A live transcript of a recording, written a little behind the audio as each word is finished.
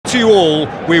to you all.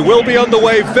 We will be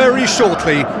underway very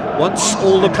shortly, once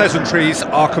all the pleasantries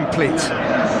are complete.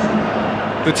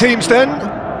 The teams then,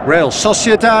 Real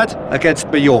Sociedad against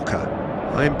Mallorca.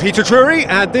 I'm Peter Drury,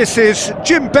 and this is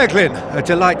Jim Beglin. A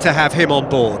delight to have him on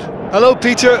board. Hello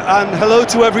Peter, and hello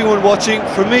to everyone watching.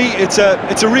 For me, it's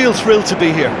a real thrill to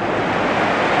be here.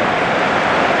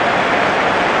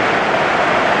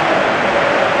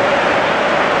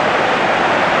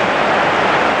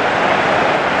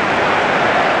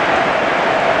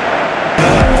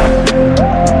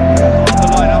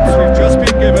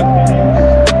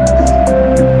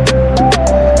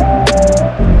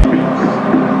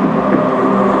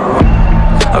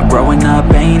 Growing up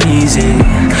ain't easy,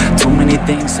 too many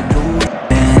things to do,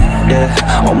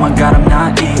 yeah. Oh my God, I'm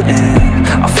not eating,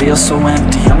 I feel so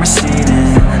empty, I'm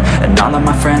receding, and all of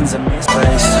my friends are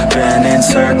misplaced. Been in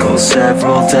circles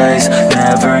several days,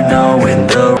 never knowing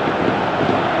the...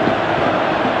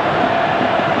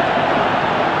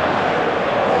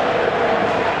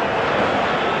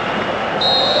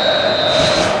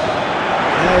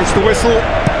 There's the whistle.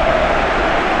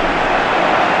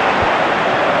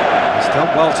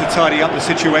 Done well to tidy up the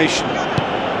situation.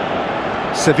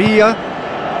 Sevilla.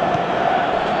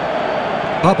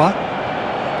 Baba.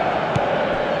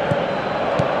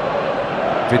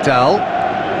 Vidal.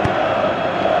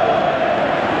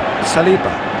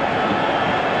 Saliba.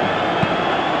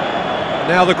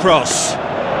 Now the cross.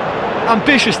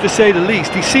 Ambitious to say the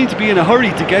least. He seemed to be in a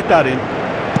hurry to get that in.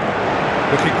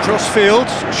 Looking cross-field,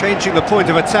 changing the point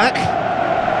of attack.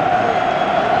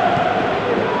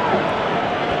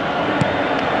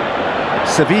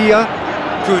 Sevilla,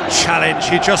 good challenge,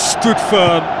 he just stood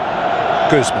firm.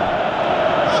 Guzman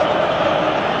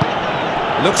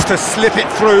looks to slip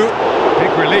it through.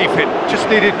 Big relief, it just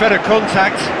needed better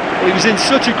contact. Well, he was in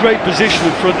such a great position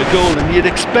in front of goal, and you'd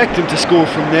expect him to score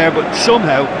from there, but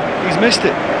somehow he's missed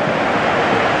it.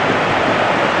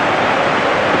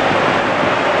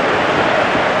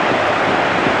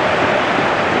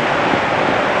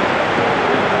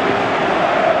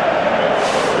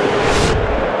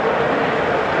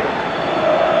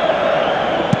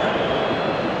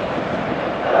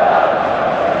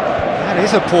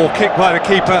 Is a poor kick by the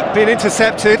keeper, been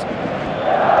intercepted.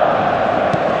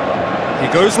 He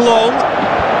goes long.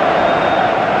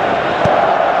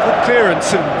 Good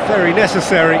clearance and very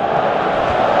necessary.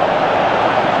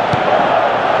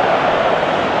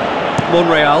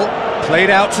 Monreal, played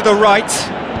out to the right.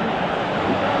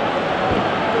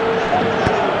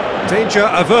 Danger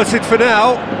averted for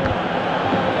now.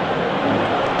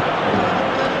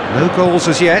 No goals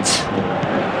as yet.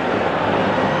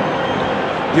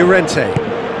 Llorente,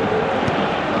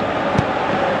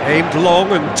 aimed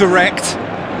long and direct,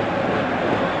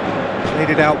 played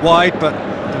it out wide, but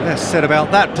the less said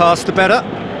about that pass the better.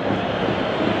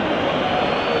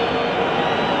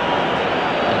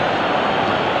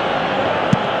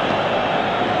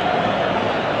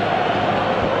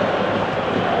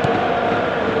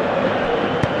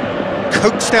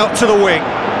 Coaxed out to the wing.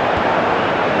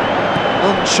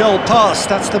 Non-shell pass,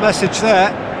 that's the message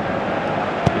there.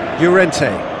 Llorente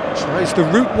tries the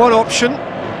route one option.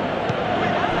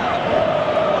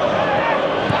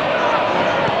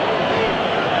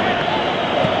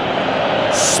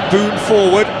 Spoon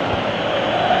forward.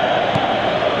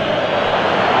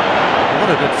 What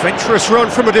an adventurous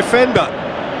run from a defender.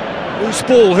 Loose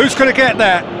ball, who's going to get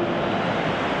that?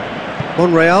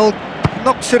 Monreal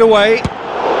knocks it away.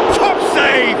 Top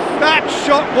save! That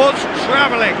shot was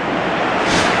travelling.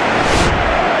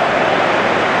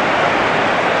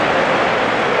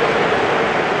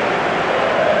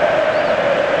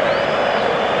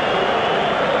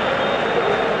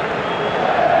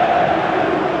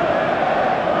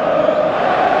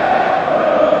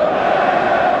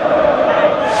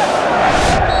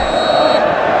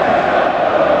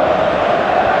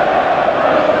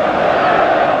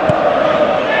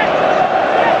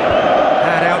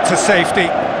 To safety.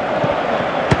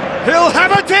 He'll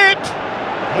have a dip!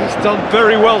 He's done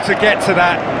very well to get to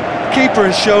that. Keeper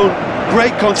has shown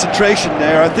great concentration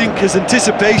there. I think his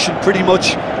anticipation pretty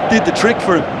much did the trick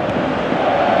for him.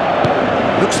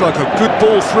 Looks like a good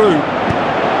ball through.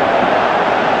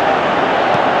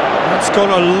 That's gone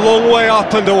a long way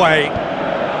up and away.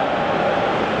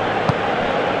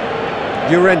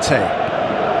 Llorente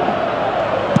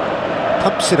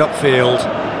pumps it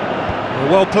upfield.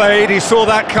 Well played, he saw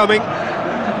that coming.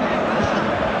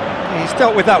 He's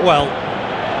dealt with that well.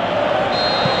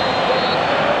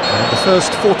 And the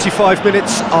first 45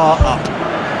 minutes are up.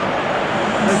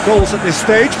 No goals at this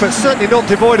stage, but certainly not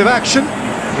devoid of action.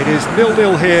 It is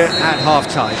 0-0 here at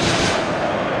half-time.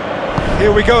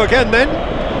 Here we go again then.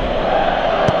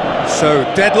 So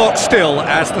deadlock still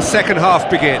as the second half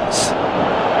begins.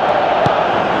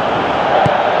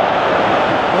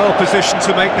 Well positioned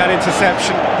to make that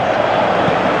interception.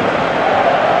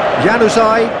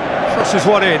 Januzaj crosses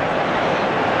one in.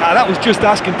 That was just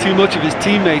asking too much of his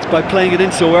teammates by playing it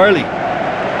in so early.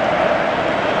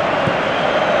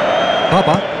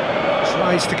 Baba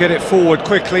tries to get it forward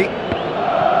quickly.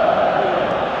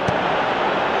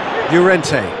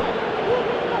 Llorente.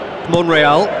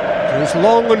 Monreal goes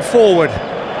long and forward.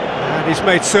 And he's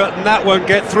made certain that won't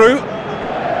get through.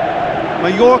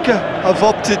 Mallorca have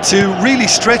opted to really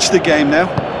stretch the game now.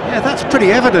 Yeah, that's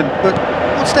pretty evident, but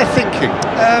what's their thinking?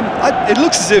 It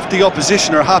looks as if the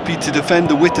opposition are happy to defend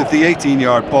the width of the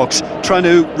 18-yard box, trying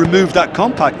to remove that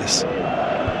compactness.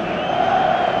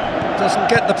 Doesn't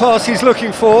get the pass he's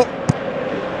looking for.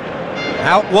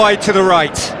 Out wide to the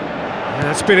right.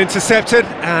 That's been intercepted,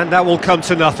 and that will come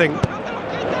to nothing.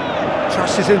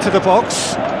 Crosses into the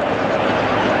box.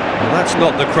 Well, that's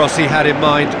not the cross he had in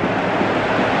mind.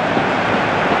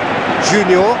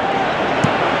 Junior.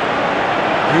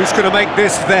 Who's going to make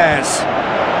this theirs?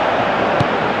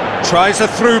 Tries a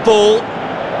through ball.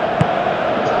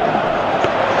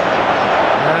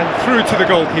 And through to the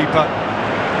goalkeeper.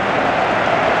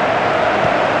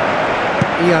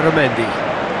 Iaramendi.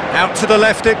 Out to the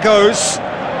left it goes.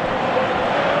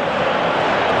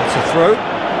 That's a throw.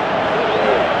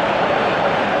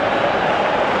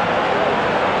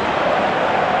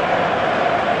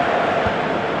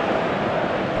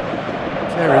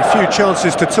 Very few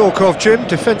chances to talk of, Jim.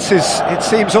 Defence is, it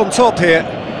seems, on top here.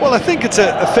 Well, I think it's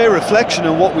a fair reflection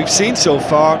on what we've seen so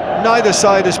far. Neither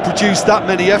side has produced that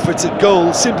many efforts at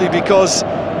goal simply because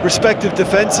respective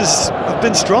defences have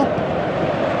been strong.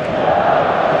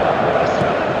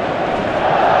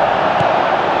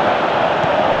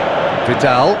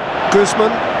 Vidal,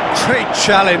 Guzman, great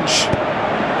challenge.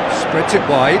 Spreads it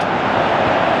wide.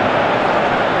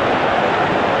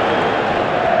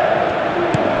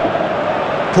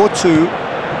 Portu.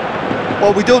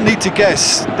 Well, we don't need to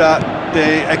guess that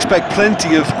they expect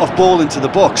plenty of ball into the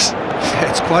box.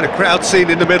 It's quite a crowd scene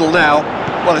in the middle now.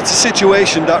 Well, it's a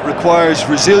situation that requires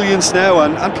resilience now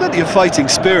and plenty of fighting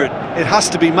spirit. It has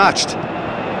to be matched.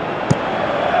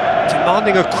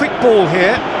 Demanding a quick ball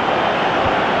here.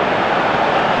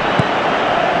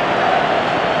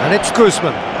 And it's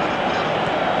Guzman.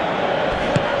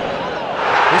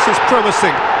 This is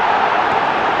promising.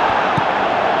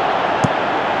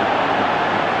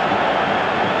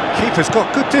 Keeper's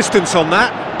got good distance on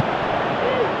that.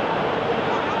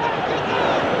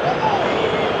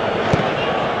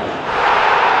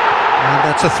 And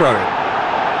that's a throw-in.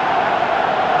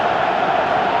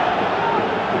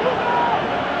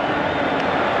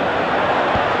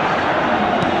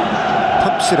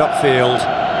 Pumps it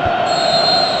upfield.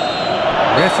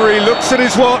 Referee looks at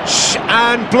his watch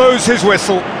and blows his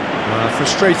whistle. A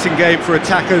frustrating game for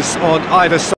attackers on either side.